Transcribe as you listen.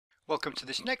Welcome to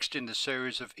this next in the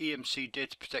series of EMC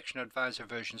Data Protection Advisor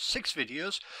version 6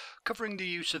 videos covering the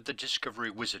use of the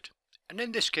Discovery Wizard, and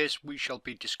in this case we shall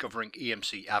be discovering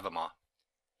EMC Avamar.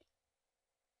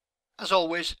 As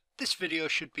always, this video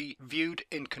should be viewed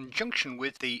in conjunction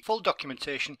with the full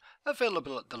documentation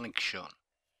available at the link shown.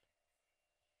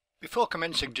 Before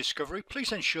commencing discovery,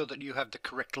 please ensure that you have the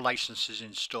correct licenses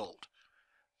installed.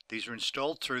 These are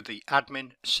installed through the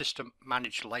Admin System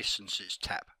Manage Licenses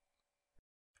tab.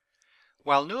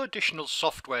 While no additional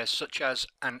software such as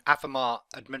an Avamar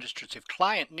administrative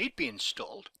client need be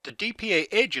installed, the DPA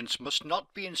agents must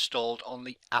not be installed on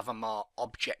the Avamar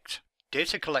object.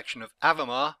 Data collection of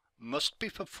Avamar must be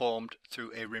performed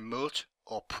through a remote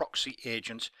or proxy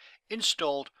agent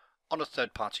installed on a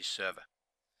third-party server.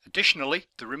 Additionally,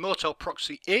 the remote or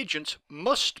proxy agent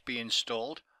must be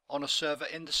installed on a server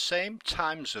in the same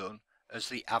time zone as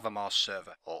the Avamar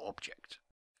server or object.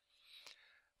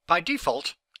 By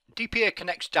default, DPA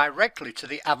connects directly to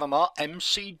the Avamar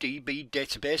MCDB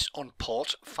database on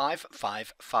port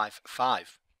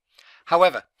 5555.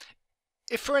 However,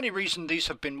 if for any reason these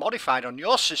have been modified on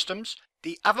your systems,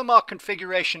 the Avamar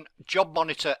configuration, job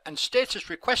monitor and status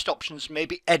request options may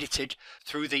be edited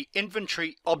through the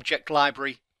Inventory Object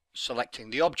Library, selecting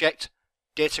the Object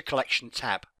Data Collection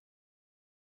tab.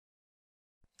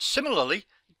 Similarly,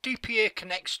 DPA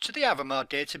connects to the Avamar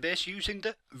database using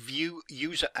the View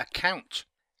User Account.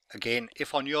 Again,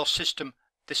 if on your system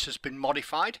this has been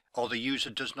modified or the user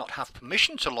does not have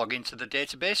permission to log into the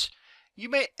database, you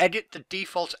may edit the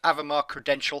default Avamar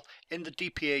credential in the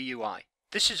DPA UI.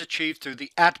 This is achieved through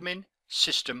the Admin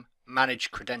System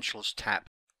Manage Credentials tab.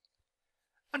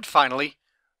 And finally,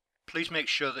 please make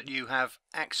sure that you have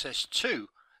access to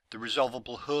the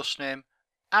resolvable hostname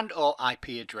and or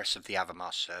IP address of the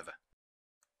Avamar server.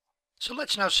 So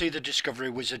let's now see the Discovery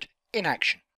Wizard in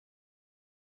action.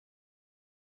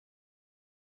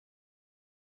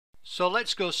 So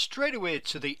let's go straight away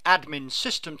to the Admin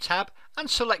System tab and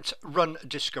select Run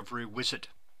Discovery Wizard.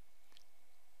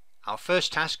 Our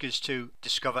first task is to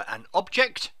discover an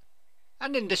object,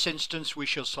 and in this instance we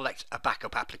shall select a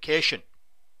backup application.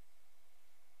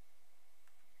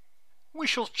 We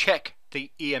shall check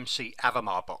the EMC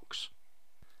Avamar box.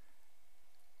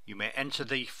 You may enter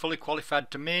the fully qualified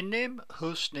domain name,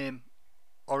 host name,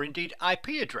 or indeed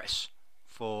IP address.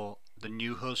 For the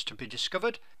new host to be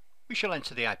discovered, we shall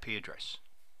enter the IP address.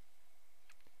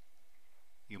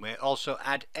 You may also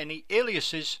add any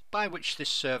aliases by which this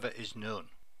server is known.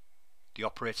 The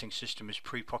operating system is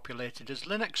pre-populated as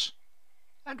Linux,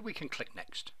 and we can click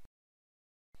Next.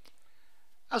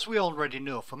 As we already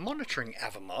know, for monitoring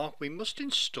Avamar, we must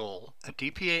install a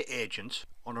DPA agent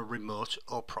on a remote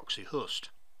or proxy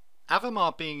host.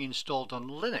 Avamar being installed on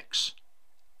Linux,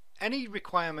 any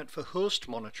requirement for host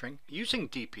monitoring using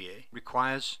DPA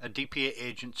requires a DPA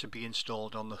agent to be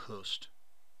installed on the host.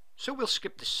 So we'll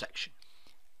skip this section.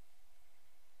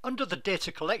 Under the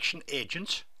Data Collection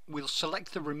Agent, we'll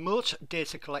select the Remote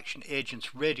Data Collection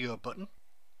Agents radio button,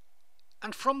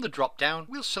 and from the drop-down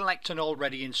we'll select an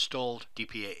already installed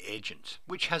DPA agent,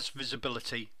 which has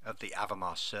visibility of the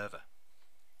Avamar server.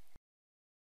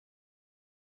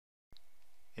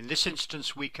 In this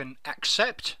instance we can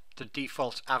accept the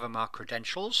default Avamar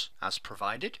credentials as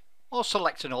provided, or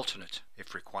select an alternate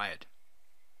if required.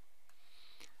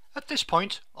 At this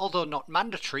point, although not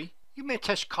mandatory, you may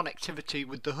test connectivity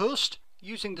with the host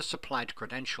using the supplied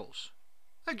credentials.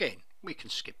 Again, we can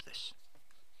skip this.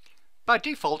 By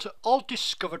default, all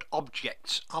discovered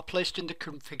objects are placed in the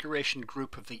configuration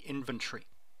group of the inventory,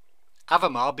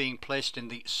 Avamar being placed in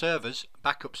the Servers,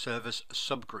 Backup Servers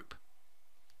subgroup.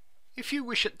 If you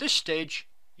wish at this stage,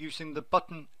 using the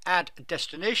button Add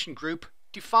Destination Group,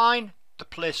 define the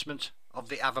placement of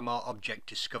the Avamar object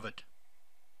discovered.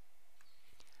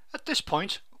 At this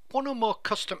point, one or more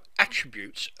custom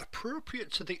attributes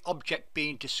appropriate to the object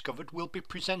being discovered will be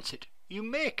presented. You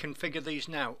may configure these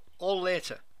now or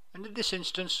later, and in this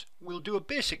instance we'll do a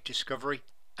basic discovery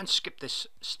and skip this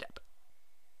step.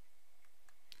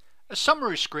 A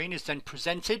summary screen is then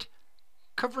presented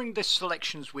covering the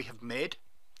selections we have made,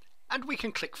 and we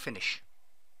can click Finish.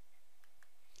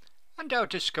 And our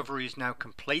discovery is now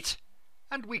complete,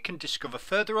 and we can discover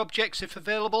further objects if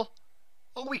available,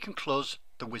 or we can close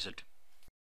the wizard.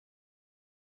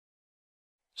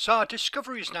 So our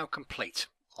discovery is now complete.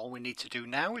 All we need to do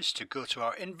now is to go to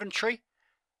our inventory,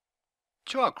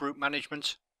 to our group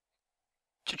management,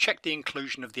 to check the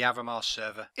inclusion of the Avamar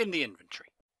server in the inventory.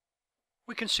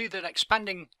 We can see that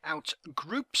expanding out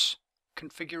Groups,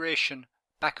 Configuration,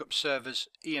 Backup Servers,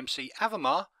 EMC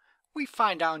Avamar, we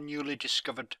find our newly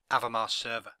discovered Avamar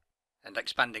server. And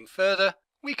expanding further,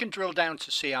 we can drill down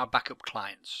to see our backup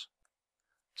clients.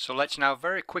 So let's now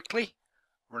very quickly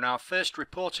run our first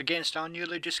report against our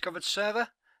newly discovered server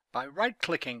by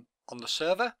right-clicking on the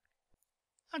server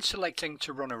and selecting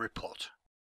to run a report.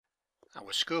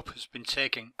 Our scope has been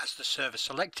taken as the server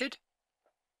selected.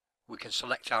 We can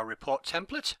select our report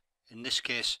template, in this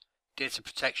case data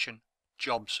protection,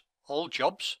 jobs, all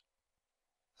jobs,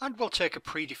 and we'll take a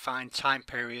predefined time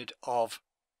period of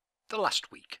the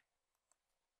last week.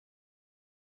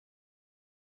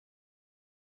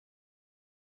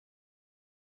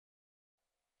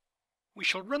 We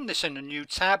shall run this in a new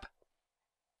tab,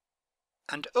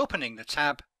 and opening the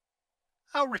tab,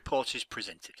 our report is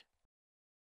presented.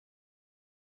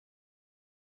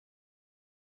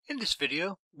 In this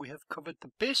video, we have covered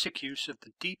the basic use of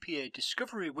the DPA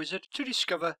Discovery Wizard to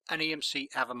discover an EMC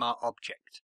Avamar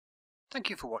object. Thank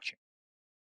you for watching.